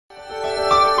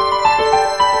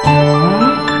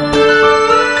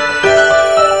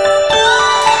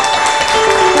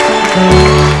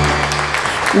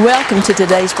Welcome to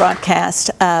today's broadcast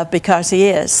of Because He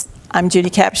Is. I'm Judy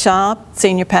Capshaw,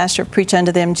 Senior Pastor of Preach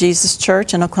Unto Them Jesus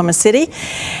Church in Oklahoma City,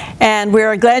 and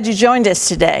we're glad you joined us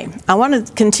today. I want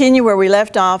to continue where we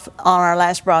left off on our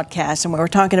last broadcast, and we were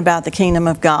talking about the kingdom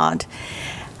of God.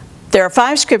 There are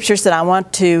 5 scriptures that I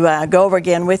want to go over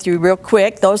again with you real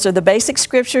quick. Those are the basic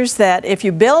scriptures that if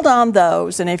you build on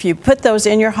those and if you put those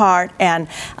in your heart and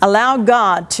allow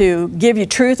God to give you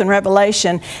truth and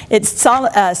revelation, it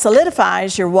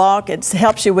solidifies your walk. It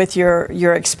helps you with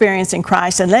your experience in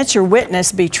Christ and lets your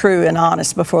witness be true and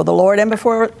honest before the Lord and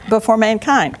before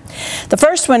mankind. The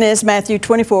first one is Matthew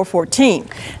 24:14.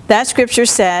 That scripture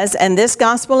says, "And this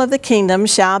gospel of the kingdom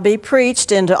shall be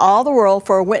preached into all the world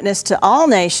for a witness to all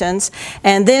nations,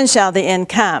 and then shall the end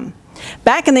come."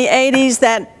 Back in the 80s,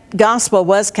 that gospel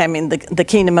was coming, the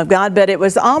kingdom of God, but it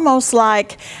was almost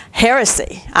like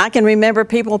heresy. I can remember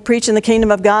people preaching the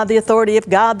kingdom of God, the authority of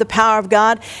God, the power of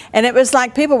God, and it was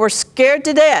like people were scared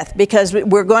to death because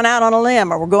we're going out on a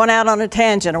limb or we're going out on a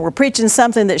tangent or we're preaching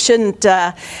something that shouldn't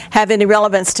have any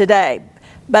relevance today.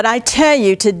 But I tell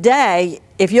you, today,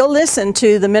 if you'll listen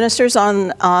to the ministers on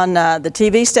the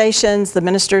TV stations, the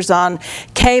ministers on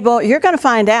cable, you're going to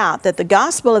find out that the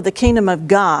gospel of the kingdom of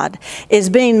God is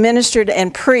being ministered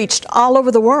and preached all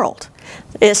over the world.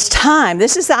 It's time.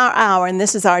 This is our hour and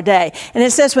this is our day. And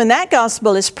it says when that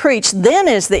gospel is preached, then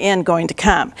is the end going to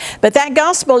come. But that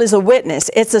gospel is a witness.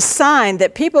 It's a sign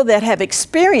that people that have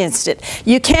experienced it,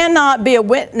 you cannot be a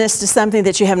witness to something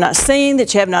that you have not seen,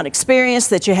 that you have not experienced,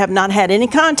 that you have not had any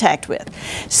contact with.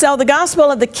 So the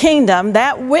gospel of the kingdom,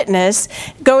 that witness,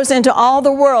 goes into all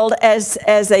the world as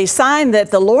a sign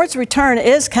that the Lord's return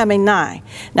is coming nigh.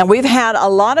 Now we've had a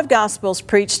lot of gospels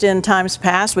preached in times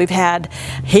past. We've had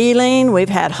healing,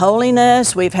 we've had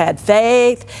holiness, we've had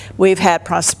faith, we've had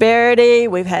prosperity,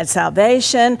 we've had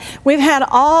salvation. We've had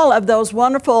all of those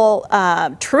wonderful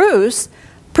truths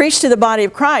preached to the body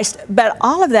of Christ, but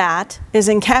all of that is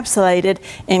encapsulated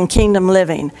in kingdom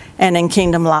living and in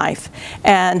kingdom life.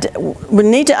 And we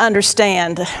need to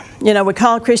understand, you know, we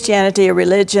call Christianity a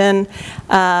religion,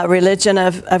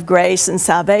 of grace and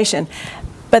salvation.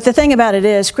 But the thing about it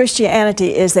is,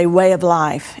 Christianity is a way of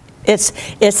life.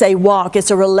 It's a walk.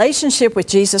 It's a relationship with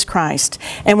Jesus Christ.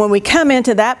 And when we come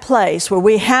into that place where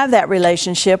we have that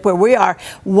relationship, where we are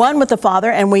one with the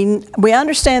Father, and we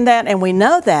understand that and we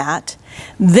know that,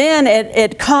 then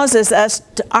it causes us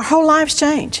our whole lives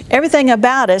change. Everything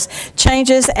about us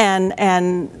changes,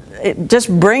 and it just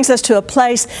brings us to a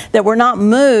place that we're not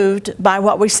moved by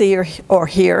what we see or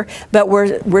hear, but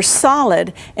we're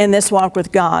solid in this walk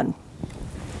with God.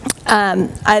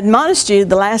 I admonished you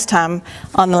the last time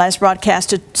on the last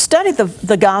broadcast to study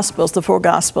the Gospels, the 4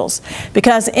 Gospels,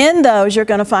 because in those you're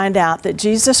going to find out that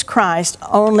Jesus Christ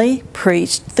only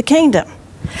preached the kingdom.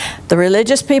 The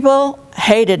religious people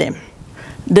hated him,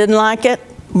 didn't like it,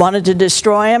 wanted to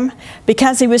destroy him,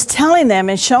 because he was telling them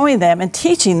and showing them and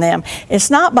teaching them it's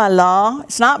not by law,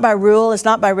 it's not by rule, it's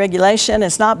not by regulation,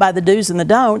 it's not by the do's and the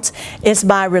don'ts, it's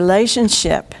by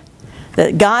relationship.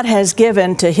 That God has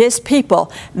given to His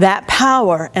people that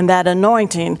power and that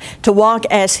anointing to walk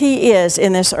as He is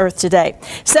in this earth today.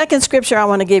 Second scripture I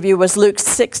want to give you was Luke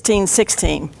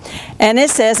 16:16. And it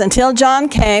says, "Until John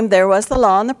came, there was the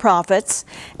law and the prophets.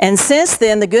 And since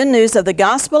then, the good news of the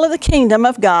gospel of the kingdom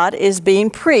of God is being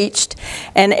preached.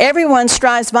 And everyone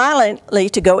strives violently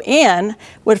to go in,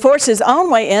 would force his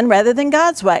own way in rather than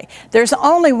God's way." There's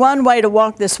only one way to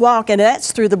walk this walk, and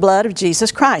that's through the blood of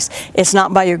Jesus Christ. It's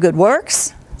not by your good works.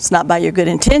 It's not by your good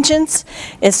intentions.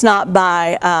 It's not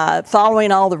by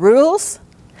following all the rules.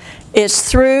 It's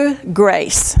through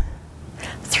grace,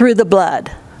 through the blood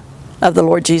of the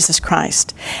Lord Jesus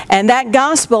Christ. And that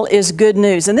gospel is good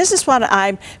news. And this is what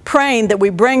I'm praying that we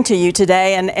bring to you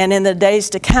today and in the days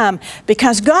to come,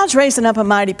 because God's raising up a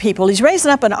mighty people. He's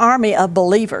raising up an army of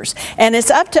believers. And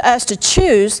it's up to us to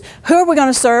choose who are we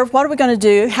going to serve, what are we going to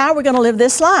do, how are we going to live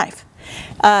this life.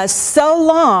 So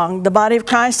long, the body of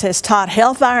Christ has taught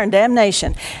hellfire and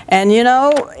damnation. And you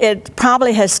know, it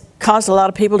probably has caused a lot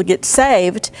of people to get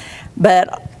saved,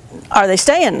 but are they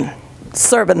staying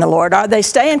serving the Lord? Are they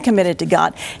staying committed to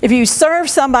God? If you serve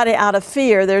somebody out of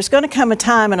fear, there's going to come a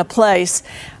time and a place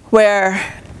where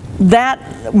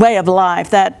that way of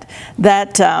life, that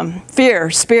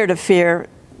spirit of fear,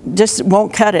 just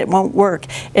won't cut it, won't work.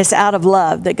 It's out of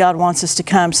love that God wants us to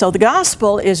come. So the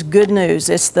gospel is good news.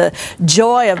 It's the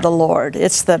joy of the Lord.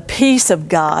 It's the peace of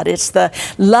God. It's the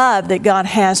love that God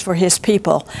has for His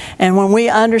people. And when we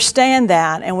understand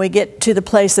that and we get to the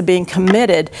place of being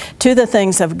committed to the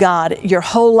things of God, your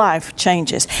whole life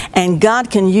changes. And God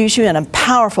can use you in a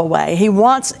powerful way. He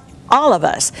wants all of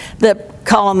us, the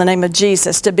call on the name of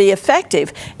Jesus, to be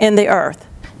effective in the earth,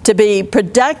 to be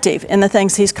productive in the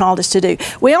things He's called us to do.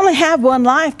 We only have one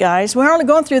life, guys. We're only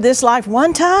going through this life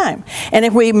one time. And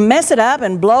if we mess it up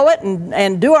and blow it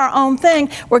and do our own thing,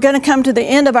 we're going to come to the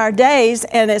end of our days,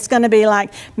 and it's going to be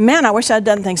like, man, I wish I'd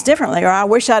done things differently, or I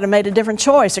wish I'd have made a different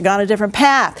choice or gone a different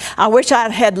path. I wish I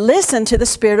had listened to the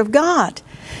Spirit of God.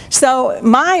 So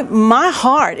my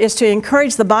heart is to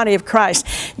encourage the body of Christ.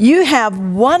 You have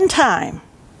one time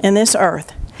in this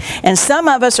earth. And some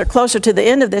of us are closer to the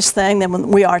end of this thing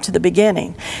than we are to the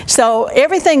beginning. So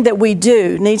everything that we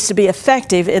do needs to be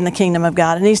effective in the kingdom of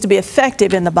God. It needs to be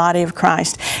effective in the body of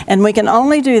Christ. And we can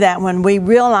only do that when we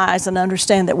realize and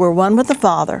understand that we're one with the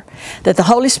Father, that the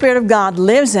Holy Spirit of God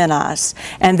lives in us,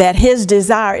 and that His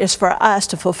desire is for us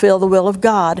to fulfill the will of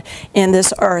God in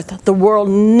this earth. The world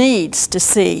needs to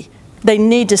see. They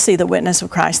need to see the witness of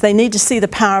Christ. They need to see the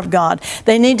power of God.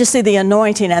 They need to see the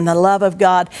anointing and the love of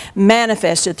God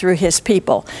manifested through His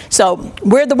people. So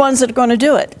we're the ones that are going to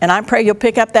do it. And I pray you'll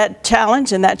pick up that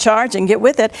challenge and that charge and get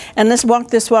with it. And let's walk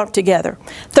this walk together.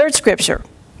 Third scripture,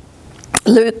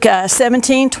 Luke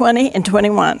 17, 20 and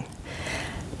 21. It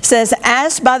says,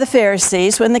 asked by the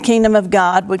Pharisees when the kingdom of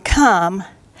God would come,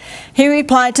 He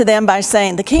replied to them by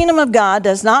saying, the kingdom of God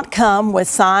does not come with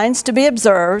signs to be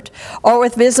observed or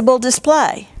with visible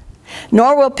display.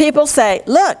 Nor will people say,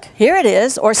 look, here it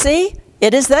is, or see,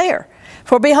 it is there.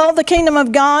 For behold, the kingdom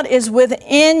of God is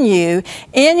within you,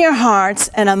 in your hearts,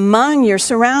 and among your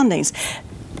surroundings.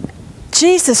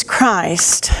 Jesus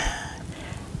Christ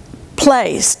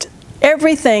placed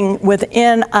everything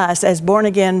within us as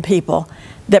born-again people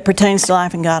that pertains to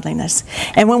life and godliness.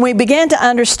 And when we begin to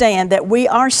understand that we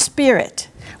are spirit,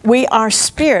 we are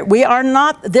spirit. We are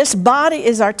not, this body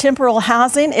is our temporal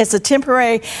housing. It's a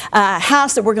temporary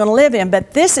house that we're going to live in,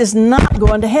 but this is not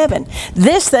going to heaven.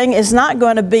 This thing is not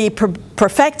going to be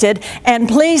perfected and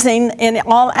pleasing in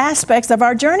all aspects of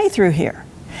our journey through here.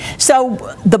 So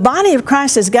the body of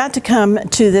Christ has got to come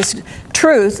to this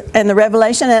truth and the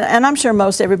revelation, and I'm sure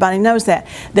most everybody knows that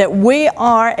we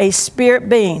are a spirit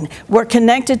being. We're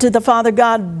connected to the Father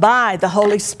God by the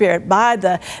Holy Spirit, by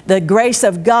the grace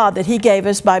of God that He gave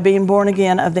us by being born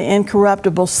again of the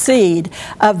incorruptible seed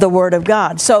of the Word of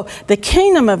God. So the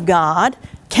kingdom of God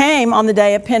came on the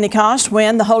day of Pentecost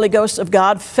when the Holy Ghost of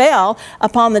God fell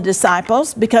upon the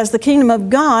disciples, because the kingdom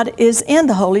of God is in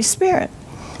the Holy Spirit.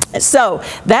 So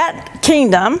that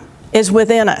kingdom is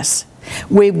within us.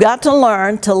 We've got to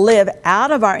learn to live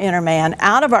out of our inner man,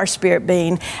 out of our spirit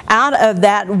being, out of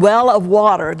that well of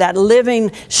water, that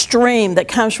living stream that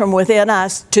comes from within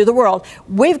us to the world.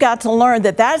 We've got to learn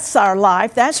that that's our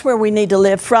life. That's where we need to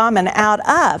live from and out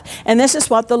of. And this is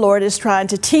what the Lord is trying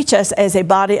to teach us as a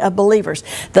body of believers.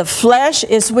 The flesh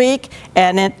is weak,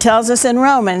 and it tells us in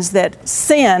Romans that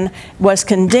sin was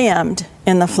condemned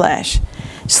in the flesh.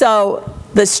 So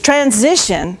this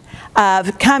transition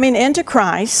of coming into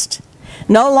Christ,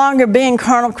 no longer being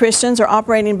carnal Christians or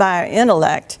operating by our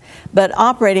intellect, but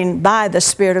operating by the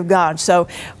Spirit of God. So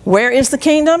where is the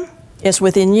kingdom? It's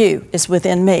within you. It's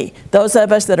within me. Those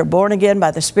of us that are born again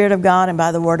by the Spirit of God and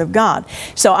by the Word of God.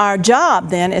 So our job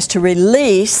then is to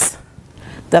release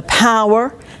the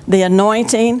power, the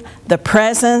anointing, the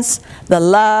presence, the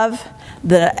love,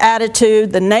 the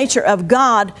attitude, the nature of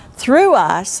God through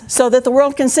us, so that the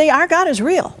world can see our God is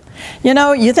real. You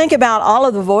know, you think about all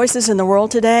of the voices in the world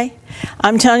today.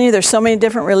 I'm telling you, there's so many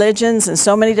different religions and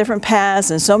so many different paths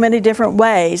and so many different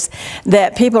ways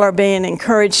that people are being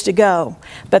encouraged to go.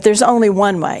 But there's only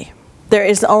one way. There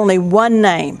is only one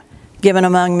name given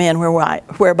among men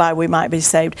whereby we might be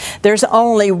saved. There's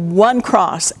only one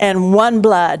cross and one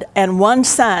blood and one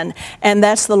Son, and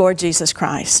that's the Lord Jesus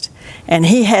Christ. And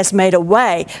He has made a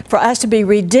way for us to be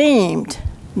redeemed,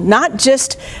 not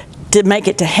just to make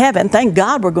it to heaven. Thank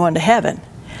God we're going to heaven.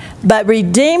 But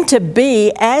redeemed to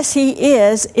be as He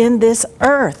is in this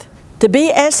earth. To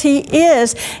be as He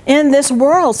is in this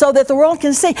world, so that the world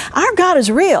can see our God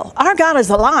is real. Our God is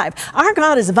alive. Our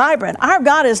God is vibrant. Our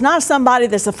God is not somebody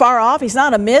that's afar off. He's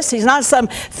not a mist. He's not some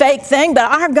fake thing.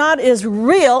 But our God is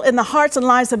real in the hearts and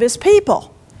lives of His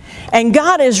people. And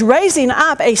God is raising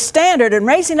up a standard and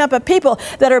raising up a people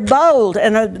that are bold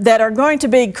and that are going to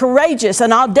be courageous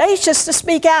and audacious to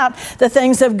speak out the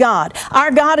things of God.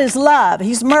 Our God is love.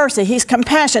 He's mercy. He's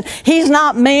compassion. He's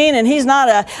not mean, and He's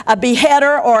not a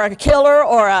beheader or a killer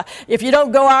or if you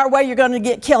don't go our way, you're going to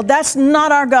get killed. That's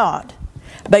not our God.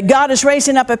 But God is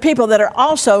raising up a people that are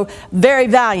also very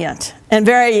valiant and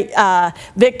very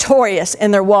victorious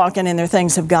in their walk and in their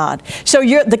things of God. So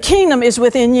the kingdom is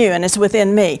within you, and it's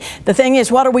within me. The thing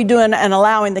is, what are we doing and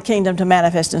allowing the kingdom to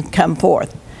manifest and come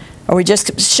forth? Are we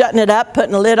just shutting it up,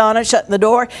 putting a lid on it, shutting the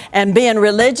door, and being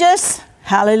religious?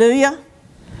 Hallelujah.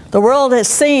 The world has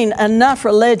seen enough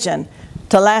religion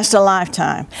to last a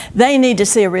lifetime. They need to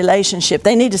see a relationship.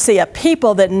 They need to see a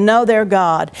people that know their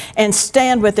God and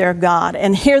stand with their God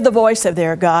and hear the voice of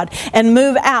their God and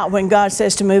move out when God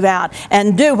says to move out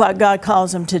and do what God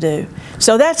calls them to do.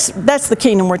 So that's the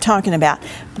kingdom we're talking about.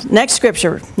 Next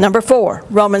scripture, number 4,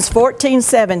 Romans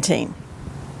 14:17.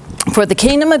 For the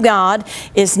kingdom of God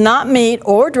is not meat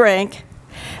or drink,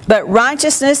 but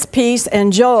righteousness, peace,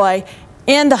 and joy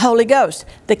in the Holy Ghost.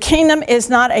 The kingdom is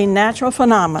not a natural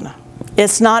phenomenon.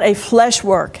 It's not a flesh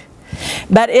work,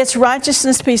 but it's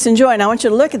righteousness, peace, and joy. And I want you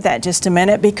to look at that just a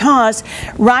minute, because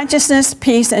righteousness,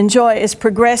 peace, and joy is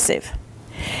progressive.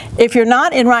 If you're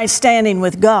not in right standing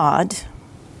with God,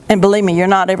 and believe me, you're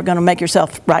not ever going to make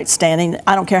yourself right standing.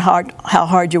 I don't care how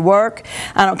hard you work.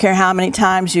 I don't care how many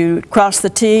times you cross the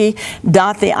T,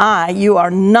 dot the I. You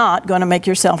are not going to make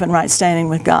yourself in right standing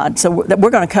with God. So we're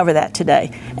going to cover that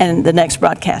today and the next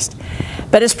broadcast.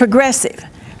 But it's progressive.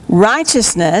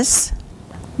 Righteousness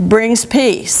brings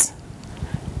peace.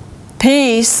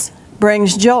 Peace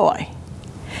brings joy.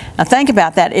 Now think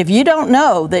about that. If you don't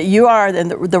know that you are in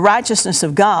the righteousness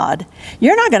of God,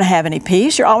 you're not going to have any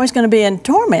peace. You're always going to be in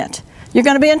torment. You're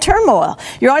going to be in turmoil.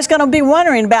 You're always going to be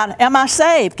wondering about, am I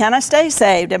saved? Can I stay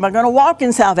saved? Am I going to walk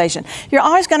in salvation? You're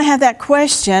always going to have that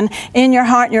question in your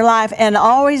heart and your life, and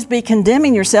always be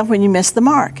condemning yourself when you miss the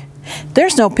mark.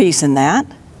 There's no peace in that.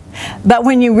 But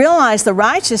when you realize the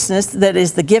righteousness that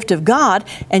is the gift of God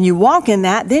and you walk in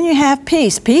that, then you have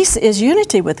peace. Peace is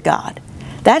unity with God.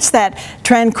 That's that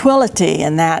tranquility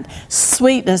and that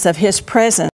sweetness of His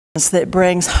presence that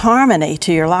brings harmony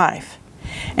to your life.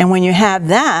 And when you have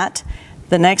that,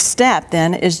 the next step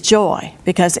then is joy,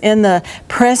 because in the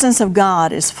presence of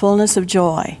God is fullness of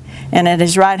joy, and at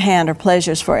His right hand are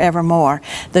pleasures forevermore.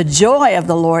 The joy of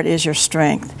the Lord is your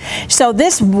strength. So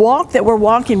this walk that we're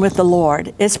walking with the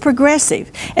Lord is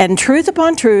progressive, and truth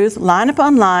upon truth, line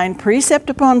upon line, precept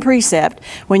upon precept,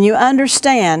 when you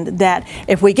understand that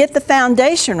if we get the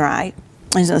foundation right,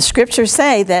 as the scriptures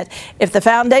say that if the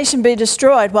foundation be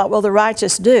destroyed, what will the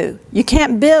righteous do? You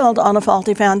can't build on a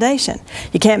faulty foundation.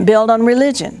 You can't build on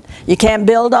religion. You can't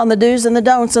build on the do's and the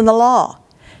don'ts and the law.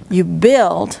 You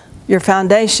build your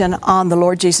foundation on the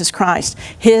Lord Jesus Christ,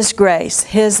 His grace,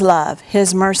 His love,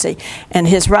 His mercy, and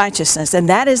His righteousness. And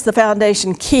that is the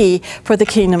foundation key for the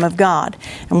kingdom of God.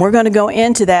 And we're going to go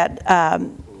into that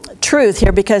truth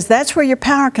here, because that's where your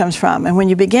power comes from. And when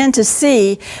you begin to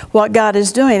see what God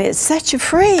is doing, it sets you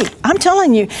free. I'm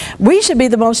telling you, we should be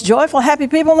the most joyful, happy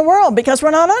people in the world, because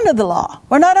we're not under the law.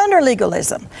 We're not under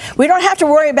legalism. We don't have to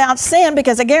worry about sin,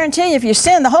 because I guarantee you, if you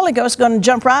sin, the Holy Ghost is going to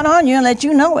jump right on you and let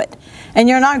you know it. And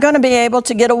you're not going to be able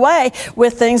to get away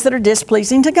with things that are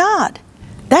displeasing to God.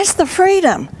 That's the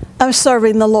freedom of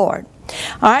serving the Lord.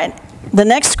 All right, the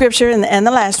next scripture and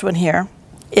the last one here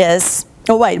is...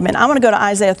 Oh, wait a minute. I want to go to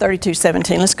Isaiah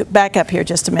 32:17. Let's go back up here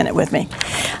just a minute with me.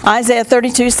 Isaiah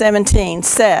 32:17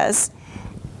 says,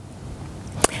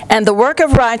 and the work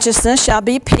of righteousness shall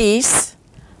be peace.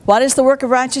 What is the work of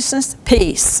righteousness?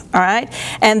 Peace. All right?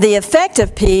 And the effect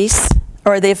of peace,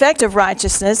 or the effect of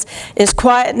righteousness, is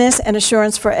quietness and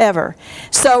assurance forever.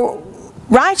 So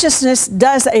righteousness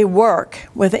does a work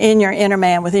within your inner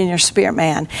man, within your spirit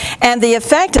man. And the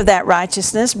effect of that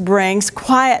righteousness brings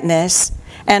quietness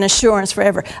and assurance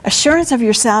forever. Assurance of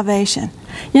your salvation.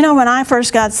 You know, when I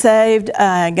first got saved,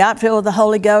 got filled with the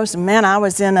Holy Ghost, and man, I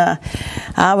was in a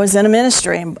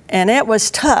ministry, and it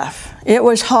was tough. It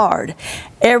was hard.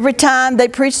 Every time they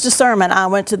preached a sermon, I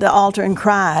went to the altar and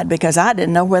cried, because I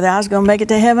didn't know whether I was going to make it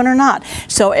to heaven or not.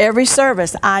 So every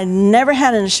service, I never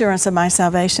had an assurance of my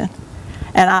salvation.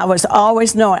 And I was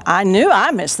always knowing, I knew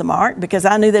I missed the mark, because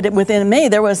I knew that within me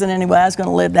there wasn't any way I was going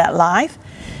to live that life.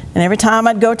 And every time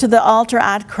I'd go to the altar,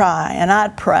 I'd cry, and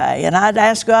I'd pray, and I'd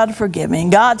ask God to forgive me, and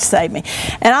God save me.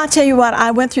 And I'll tell you what,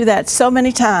 I went through that so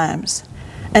many times,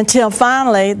 until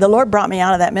finally the Lord brought me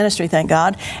out of that ministry, thank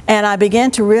God, and I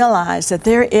began to realize that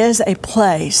there is a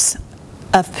place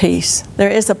of peace. There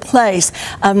is a place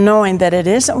of knowing that it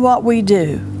isn't what we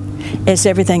do, it's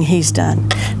everything He's done.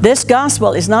 This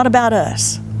gospel is not about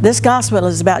us. This gospel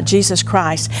is about Jesus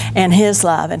Christ and His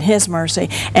love and His mercy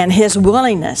and His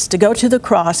willingness to go to the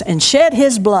cross and shed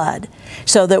His blood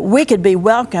so that we could be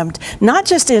welcomed not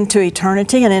just into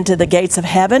eternity and into the gates of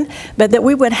heaven, but that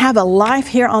we would have a life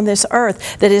here on this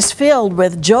earth that is filled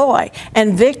with joy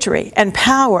and victory and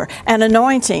power and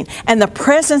anointing and the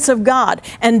presence of God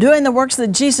and doing the works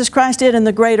that Jesus Christ did and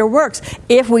the greater works,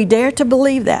 if we dare to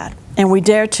believe that. And we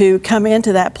dare to come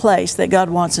into that place that God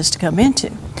wants us to come into.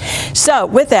 So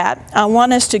with that, I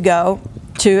want us to go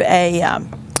to a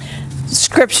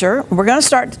scripture. We're going to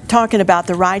start talking about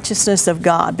the righteousness of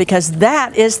God, because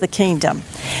that is the kingdom.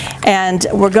 And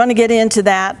we're going to get into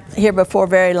that here before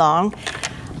very long.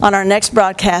 On our next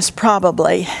broadcast,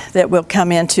 probably, that we'll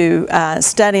come into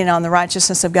studying on the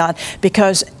righteousness of God,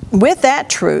 because with that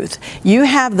truth, you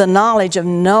have the knowledge of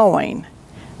knowing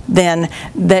then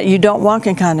that you don't walk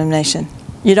in condemnation.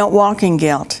 You don't walk in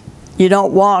guilt. You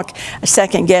don't walk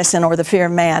second guessing or the fear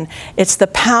of man. It's the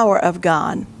power of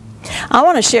God. I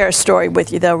want to share a story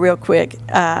with you, though, real quick,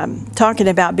 talking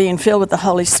about being filled with the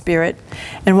Holy Spirit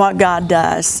and what God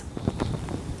does.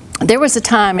 There was a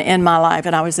time in my life,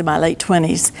 and I was in my late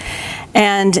 20s,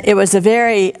 and it was a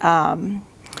very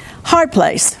hard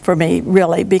place for me,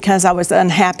 really, because I was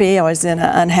unhappy. I was in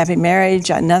an unhappy marriage.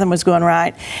 Nothing was going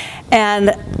right.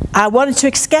 And I wanted to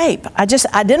escape. I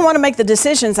didn't want to make the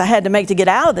decisions I had to make to get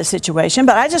out of the situation,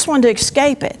 but I just wanted to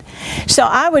escape it. So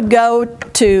I would go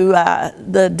to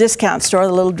the discount store,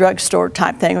 the little drugstore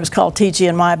type thing. It was called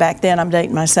TG&Y back then. I'm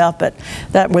dating myself, but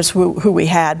that was who we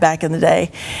had back in the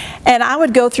day. And I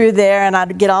would go through there, and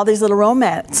I'd get all these little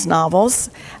romance novels.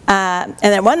 And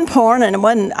it wasn't porn, and it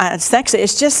wasn't sexy.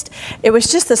 It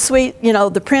was just the sweet, you know,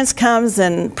 the prince comes,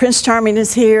 and Prince Charming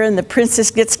is here, and the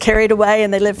princess gets carried away,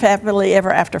 and they live happily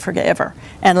ever after forever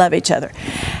and love each other.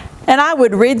 And I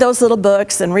would read those little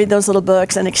books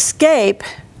and escape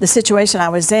the situation I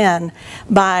was in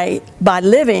by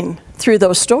living through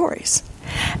those stories.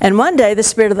 And one day the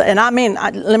Spirit of the, and I mean,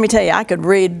 let me tell you, I could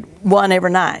read one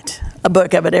every night, a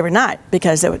book of it every night,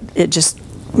 because it just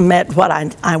met what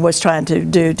I was trying to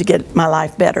do to get my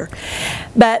life better.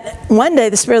 But one day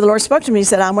the Spirit of the Lord spoke to me. He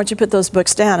said, I want you to put those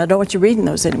books down. I don't want you reading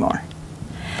those anymore.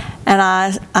 And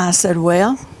I said,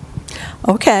 well,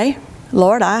 okay,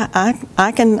 Lord,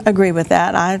 I can agree with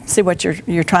that. I see what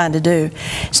you're trying to do.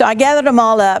 So I gathered them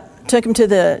all up, took them to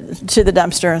the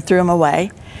dumpster, and threw them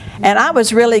away. And I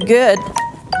was really good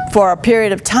for a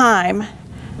period of time,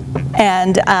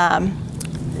 and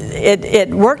it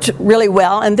worked really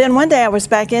well. And then one day I was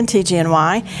back in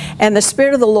TG&Y, and the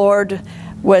Spirit of the Lord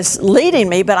was leading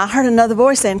me, but I heard another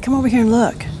voice saying, come over here and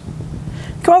look.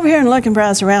 Come over here and look and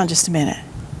browse around just a minute.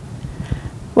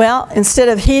 Well, instead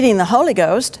of heeding the Holy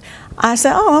Ghost, I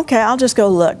said, oh, okay, I'll just go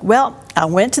look. Well, I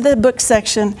went to the book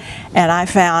section, and I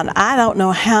found I don't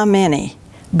know how many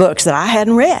books that I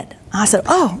hadn't read. I said,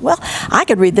 oh, well, I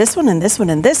could read this one and this one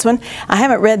and this one. I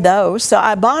haven't read those. So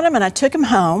I bought them, and I took them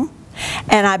home,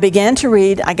 and I began to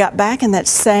read. I got back in that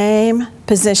same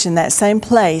position, that same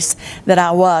place that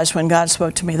I was when God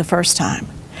spoke to me the first time.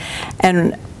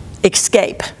 And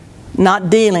escape. Not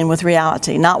dealing with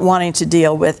reality, not wanting to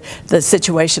deal with the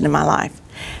situation in my life.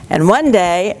 And one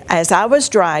day, as I was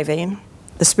driving,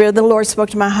 the Spirit of the Lord spoke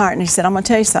to my heart, and He said, I'm going to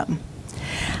tell you something.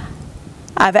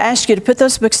 I've asked you to put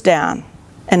those books down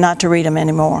and not to read them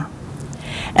anymore.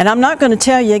 And I'm not going to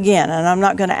tell you again, and I'm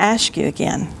not going to ask you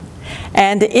again.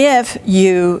 And if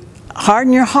you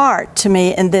harden your heart to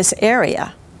me in this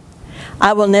area,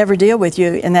 I will never deal with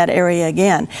you in that area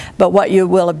again. But what you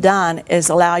will have done is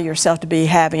allow yourself to be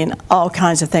having all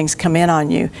kinds of things come in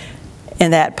on you in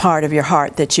that part of your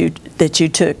heart that you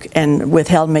took and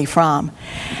withheld me from.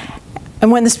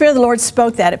 And when the Spirit of the Lord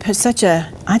spoke that, it put such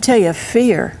a, I tell you,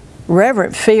 fear,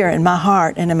 reverent fear in my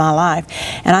heart and in my life.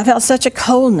 And I felt such a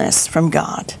coldness from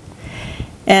God.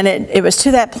 And it was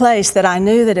to that place that I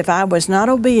knew that if I was not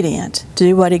obedient to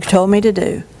do what He told me to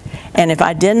do, and if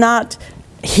I did not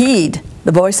heed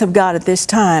the voice of God at this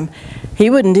time, He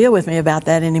wouldn't deal with me about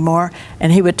that anymore,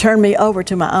 and He would turn me over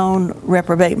to my own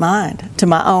reprobate mind, to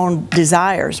my own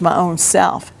desires, my own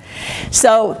self.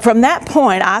 So from that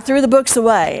point, I threw the books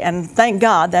away, and thank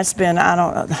God that's been, I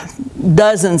don't know,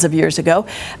 dozens of years ago,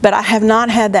 but I have not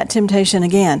had that temptation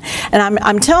again. And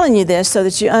I'm telling you this so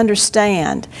that you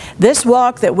understand, this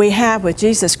walk that we have with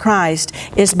Jesus Christ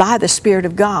is by the Spirit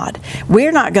of God.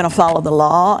 We're not going to follow the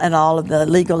law and all of the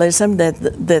legalism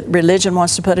that religion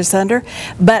wants to put us under,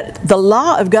 but the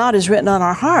law of God is written on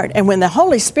our heart. And when the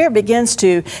Holy Spirit begins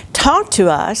to talk to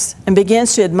us and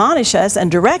begins to admonish us and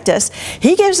direct us,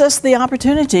 He gives us the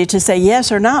opportunity to say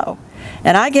yes or no.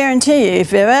 And I guarantee you,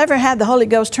 if you've ever had the Holy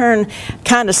Ghost turn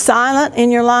kind of silent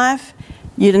in your life,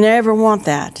 you'd never want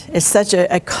that. It's such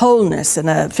a coldness and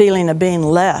a feeling of being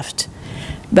left.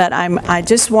 But I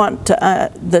just want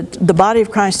to, the body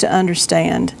of Christ to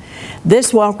understand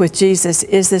this walk with Jesus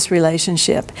is this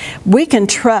relationship. We can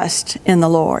trust in the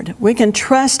Lord. We can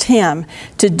trust Him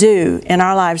to do in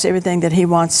our lives everything that He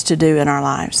wants to do in our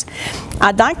lives.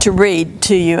 I'd like to read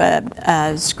to you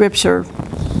a scripture.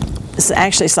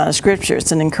 Actually, it's not a scripture.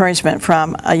 It's an encouragement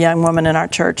from a young woman in our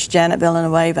church, Janet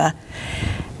Villanueva.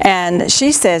 And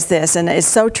she says this, and it's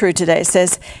so true today. It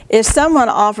says, if someone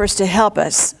offers to help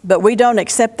us, but we don't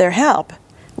accept their help,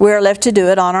 we are left to do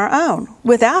it on our own,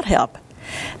 without help.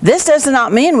 This does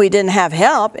not mean we didn't have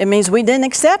help. It means we didn't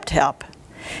accept help.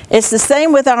 It's the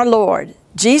same with our Lord.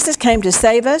 Jesus came to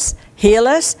save us, heal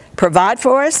us, provide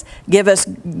for us, give us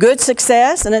good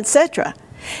success, and etc.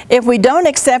 If we don't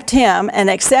accept Him and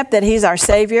accept that He's our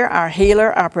Savior, our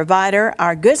healer, our provider,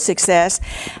 our good success,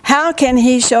 how can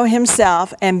He show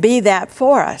Himself and be that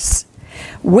for us?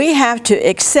 We have to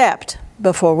accept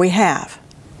before we have.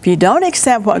 If you don't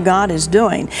accept what God is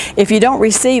doing, if you don't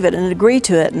receive it and agree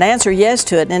to it and answer yes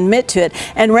to it and admit to it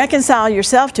and reconcile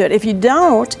yourself to it, if you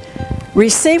don't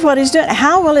receive what He's doing,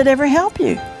 how will it ever help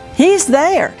you? He's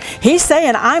there. He's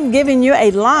saying, I'm giving you a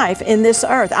life in this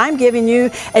earth. I'm giving you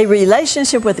a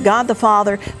relationship with God the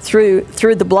Father through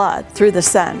the blood, through the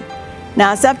Son.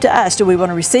 Now it's up to us. Do we want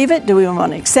to receive it? Do we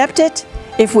want to accept it?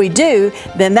 If we do,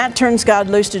 then that turns God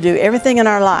loose to do everything in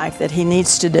our life that He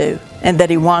needs to do and that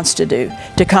He wants to do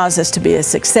to cause us to be a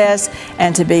success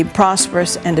and to be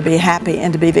prosperous and to be happy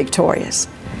and to be victorious.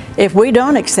 If we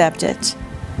don't accept it,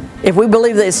 if we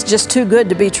believe that it's just too good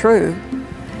to be true,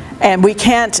 and we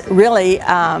can't really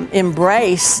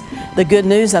embrace the good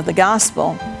news of the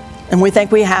gospel, and we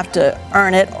think we have to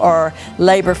earn it or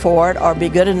labor for it or be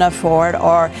good enough for it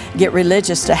or get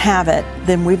religious to have it,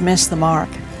 then we've missed the mark.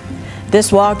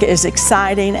 This walk is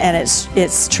exciting, and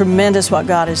it's tremendous what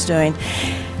God is doing.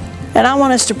 And I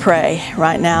want us to pray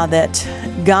right now that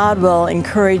God will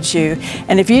encourage you.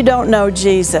 And if you don't know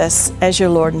Jesus as your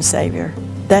Lord and Savior,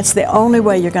 that's the only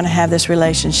way you're going to have this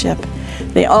relationship.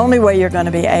 The only way you're going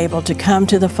to be able to come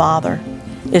to the Father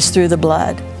is through the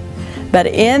blood. But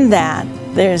in that,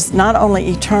 there's not only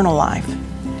eternal life,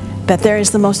 but there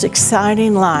is the most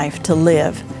exciting life to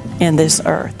live in this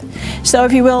earth. So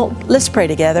if you will, let's pray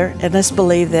together and let's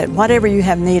believe that whatever you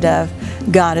have need of,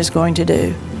 God is going to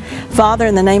do. Father,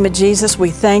 in the name of Jesus,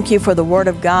 we thank you for the Word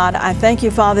of God. I thank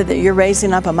you, Father, that you're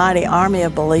raising up a mighty army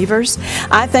of believers.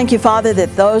 I thank you, Father,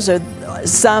 that those are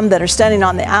some that are standing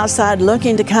on the outside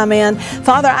looking to come in.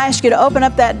 Father, I ask you to open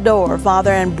up that door,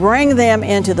 Father, and bring them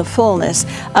into the fullness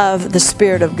of the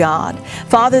Spirit of God.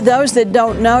 Father, those that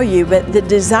don't know you but that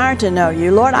desire to know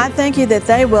you, Lord, I thank you that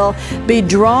they will be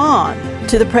drawn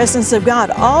to the presence of God.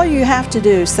 All you have to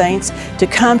do, saints, to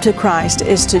come to Christ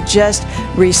is to just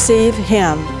receive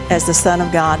Him as the Son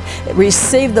of God.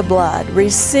 Receive the blood.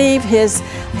 Receive His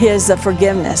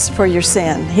forgiveness for your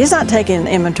sin. He's not taking an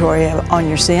inventory on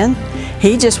your sin.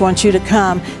 He just wants you to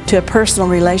come to a personal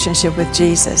relationship with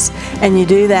Jesus. And you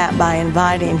do that by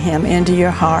inviting Him into your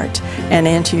heart and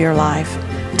into your life,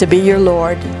 to be your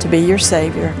Lord, to be your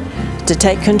Savior, to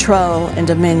take control and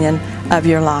dominion of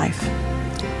your life.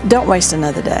 Don't waste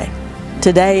another day.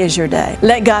 Today is your day.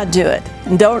 Let God do it.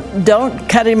 And don't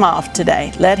cut Him off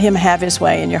today. Let Him have His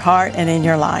way in your heart and in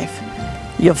your life.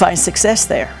 You'll find success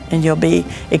there, and you'll be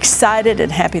excited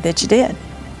and happy that you did.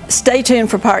 Stay tuned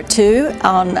for part 2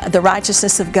 on the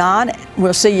righteousness of God.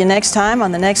 We'll see you next time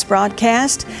on the next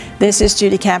broadcast. This is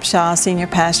Judy Capshaw, Senior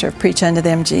Pastor of Preach Unto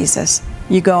Them Jesus.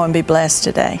 You go and be blessed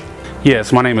today.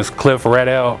 Yes, my name is Cliff Red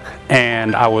Elk,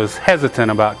 and I was hesitant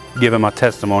about giving my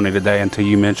testimony today until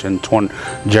you mentioned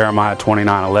Jeremiah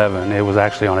 29:11. It was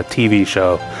actually on a TV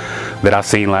show that I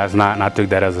seen last night, and I took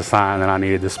that as a sign that I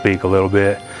needed to speak a little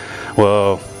bit.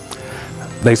 Well,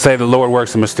 they say the Lord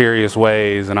works in mysterious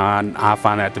ways, and I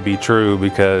find that to be true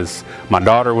because my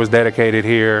daughter was dedicated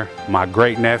here. My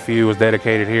great-nephew was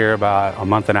dedicated here about a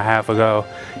month and a half ago,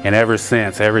 and ever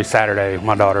since, every Saturday,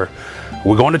 my daughter,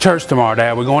 "We're going to church tomorrow,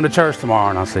 Dad. We're going to church tomorrow."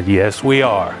 And I said, "Yes, we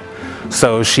are."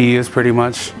 So she is pretty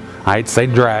much, I hate to say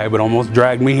drag, but almost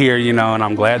dragged me here, you know, and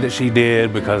I'm glad that she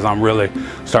did because I'm really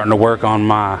starting to work on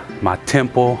my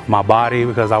temple, my body,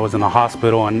 because I was in the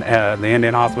hospital, and the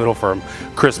Indian hospital from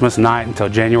Christmas night until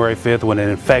January 5th with an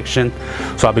infection.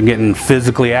 So I've been getting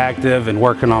physically active and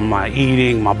working on my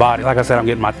eating, my body. Like I said, I'm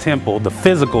getting my temple, the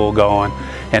physical going,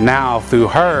 and now through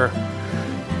her,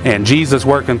 and Jesus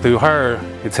working through her,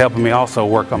 it's helping me also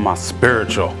work on my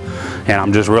spiritual. And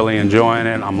I'm just really enjoying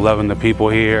it. I'm loving the people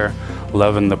here,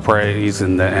 loving the praise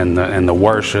and the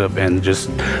worship, and I just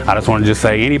want to just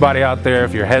say, anybody out there,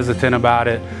 if you're hesitant about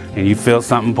it and you feel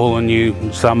something pulling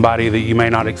you, somebody that you may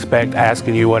not expect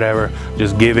asking you whatever,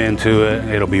 just give into it.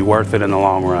 It'll be worth it in the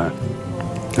long run.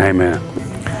 Amen.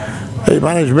 Hey,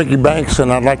 my name is Mickey Banks,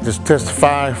 and I'd like to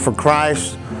testify for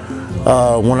Christ.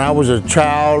 When I was a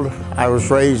child, I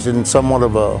was raised in somewhat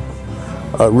of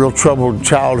a real troubled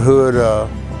childhood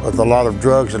with a lot of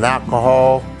drugs and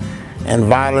alcohol and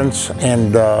violence.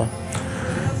 And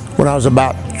when I was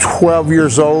about 12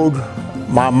 years old,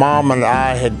 my mom and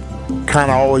I had kind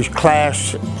of always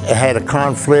clashed, had a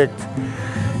conflict.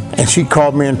 And she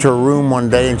called me into her room one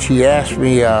day and she asked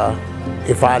me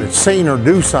if I had seen her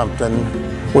do something,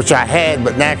 which I had,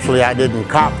 but naturally I didn't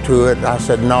cop to it. I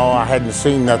said, no, I hadn't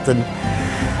seen nothing.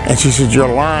 And she said,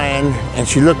 you're lying. And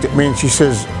she looked at me and she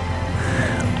says,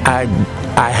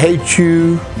 I hate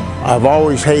you. I've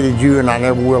always hated you and I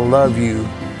never will love you.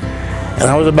 And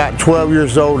I was about 12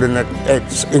 years old, and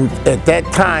at that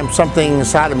time, something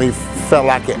inside of me felt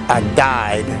like I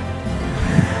died.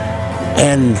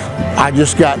 And I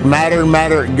just got madder and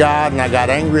madder at God, and I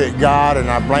got angry at God, and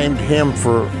I blamed Him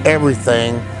for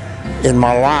everything in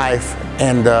my life.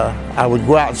 And I would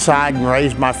go outside and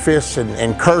raise my fists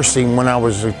and curse Him when I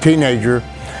was a teenager.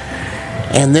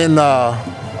 And then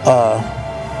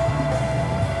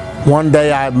one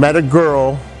day I met a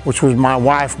girl, which was my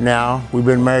wife now. We've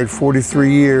been married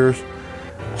 43 years.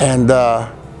 And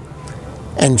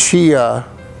she, I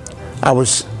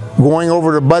was going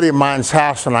over to a buddy of mine's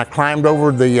house, and I climbed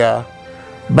over the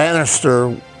banister.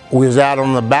 We was out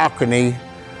on the balcony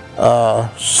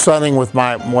sunning with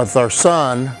our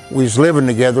son. We was living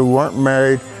together, we weren't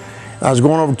married. I was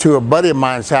going over to a buddy of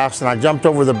mine's house, and I jumped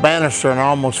over the banister and I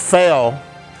almost fell.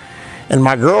 And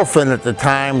my girlfriend at the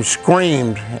time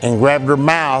screamed and grabbed her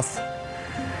mouth.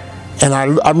 And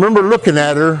I remember looking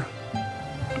at her,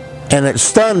 and it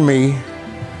stunned me,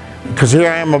 because here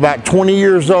I am about 20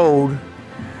 years old,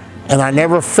 and I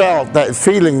never felt that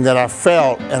feeling that I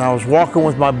felt. And I was walking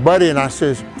with my buddy, and I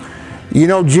says, you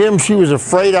know, Jim, she was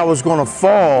afraid I was going to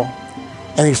fall.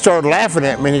 And he started laughing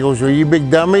at me, and he goes, well, you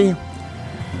big dummy,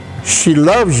 she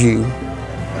loves you.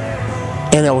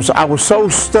 And I was so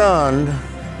stunned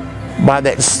by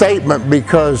that statement,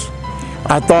 because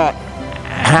I thought,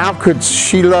 how could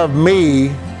she love me?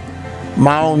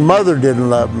 My own mother didn't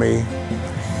love me.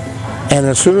 And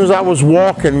as soon as I was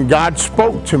walking, God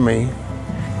spoke to me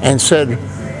and said,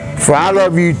 for I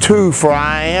love you too, for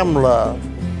I am love.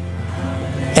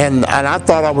 And I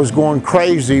thought I was going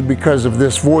crazy because of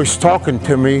this voice talking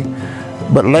to me.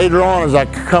 But later on, as I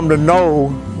come to know,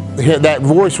 that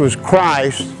voice was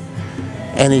Christ,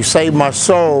 and He saved my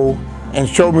soul and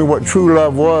showed me what true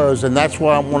love was. And that's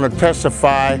why I want to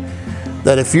testify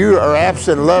that if you are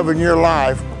absent love in your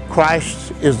life,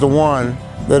 Christ is the one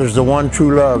that is the one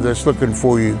true love that's looking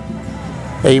for you.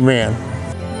 Amen.